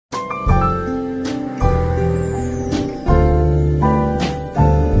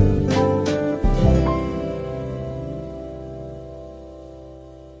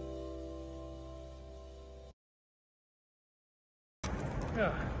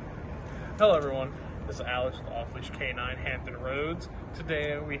Hello everyone, this is Alex with Off Leash Canine Hampton Roads.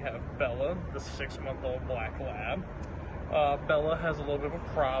 Today we have Bella, the 6-month-old black lab. Bella has a little bit of a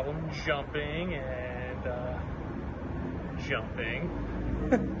problem jumping and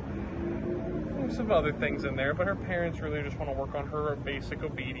There's some other things in there, but her parents really just want to work on her basic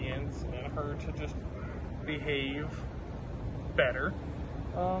obedience and her to just behave better.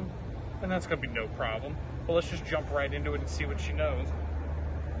 And that's going to be no problem. But let's just jump right into it and see what she knows.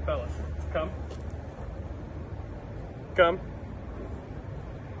 Bella, come. Come.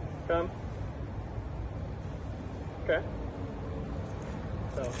 Come. Okay.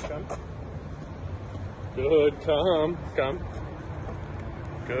 Bella, come. Good, come. Come.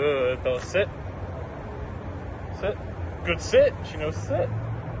 Good. Bella, sit. Sit. Good sit. She knows sit.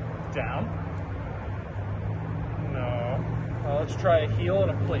 Down. No. Let's try a heel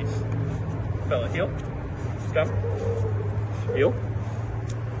and a place. Bella, heel. Come. Heel.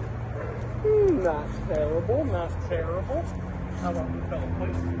 Not terrible, not terrible. How about the Bella,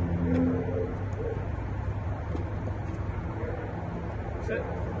 please? Sit.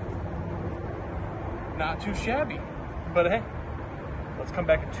 Not too shabby. But hey, let's come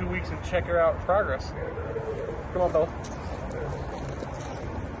back in 2 weeks and check her out progress. Come on, Bella.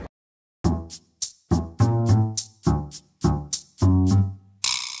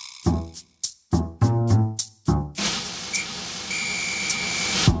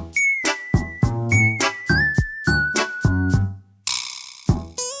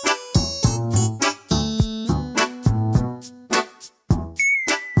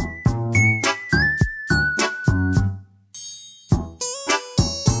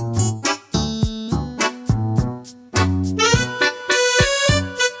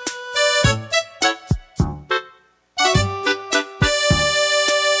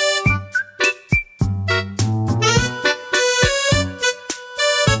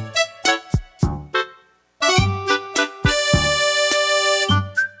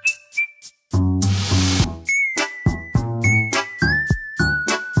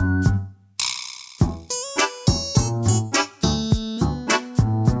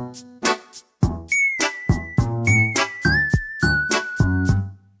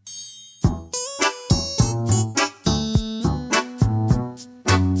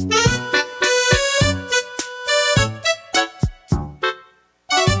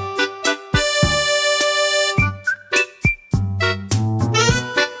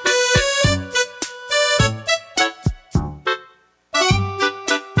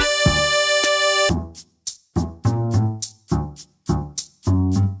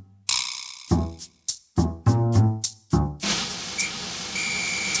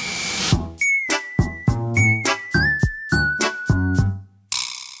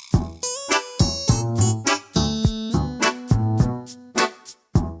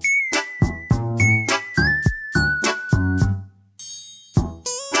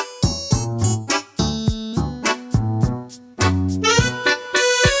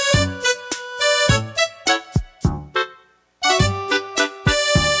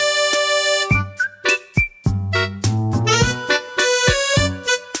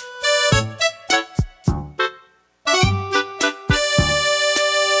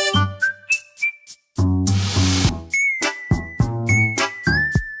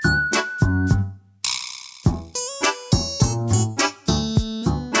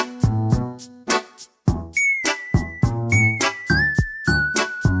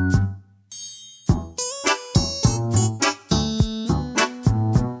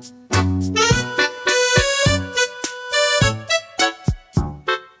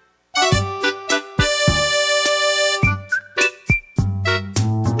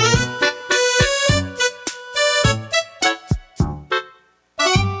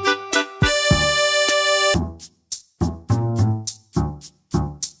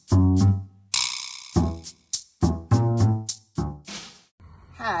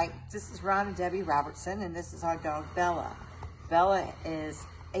 Hi, this is Ron and Debbie Robertson, and this is our dog Bella. Bella is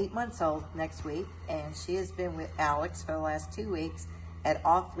 8 months old next week, and she has been with Alex for the last 2 weeks at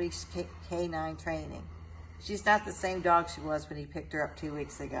off-leash canine training. She's not the same dog she was when he picked her up 2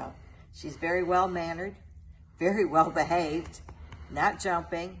 weeks ago. She's very well-mannered, very well-behaved, not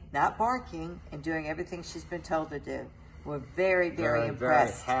jumping, not barking, and doing everything she's been told to do. We're very, very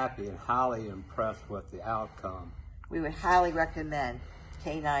impressed. Very happy and highly impressed with the outcome. We would highly recommend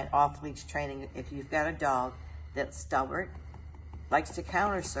canine off-leash training if you've got a dog that's stubborn, likes to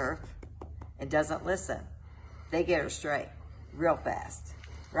counter surf, and doesn't listen. They get her straight real fast.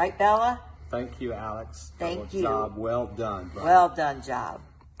 Right, Bella? Thank you, Alex. Thank you. Job well done, brother. Well done job.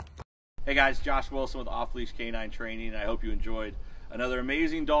 Hey guys, Josh Wilson with Off Leash Canine Training. I hope you enjoyed Another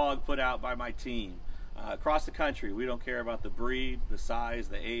amazing dog put out by my team. Across the country, we don't care about the breed, the size,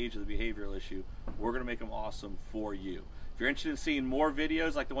 the age, or the behavioral issue. We're going to make them awesome for you. If you're interested in seeing more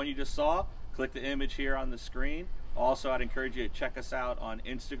videos like the one you just saw, click the image here on the screen. Also, I'd encourage you to check us out on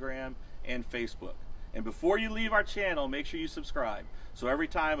Instagram and Facebook. And before you leave our channel, make sure you subscribe. So every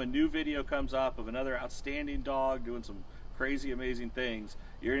time a new video comes up of another outstanding dog doing some crazy, amazing things,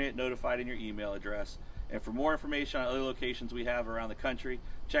 you're going to get notified in your email address. And for more information on other locations we have around the country,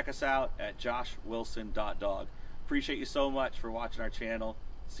 check us out at joshwilson.dog. Appreciate you so much for watching our channel.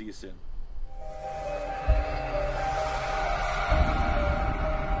 See you soon.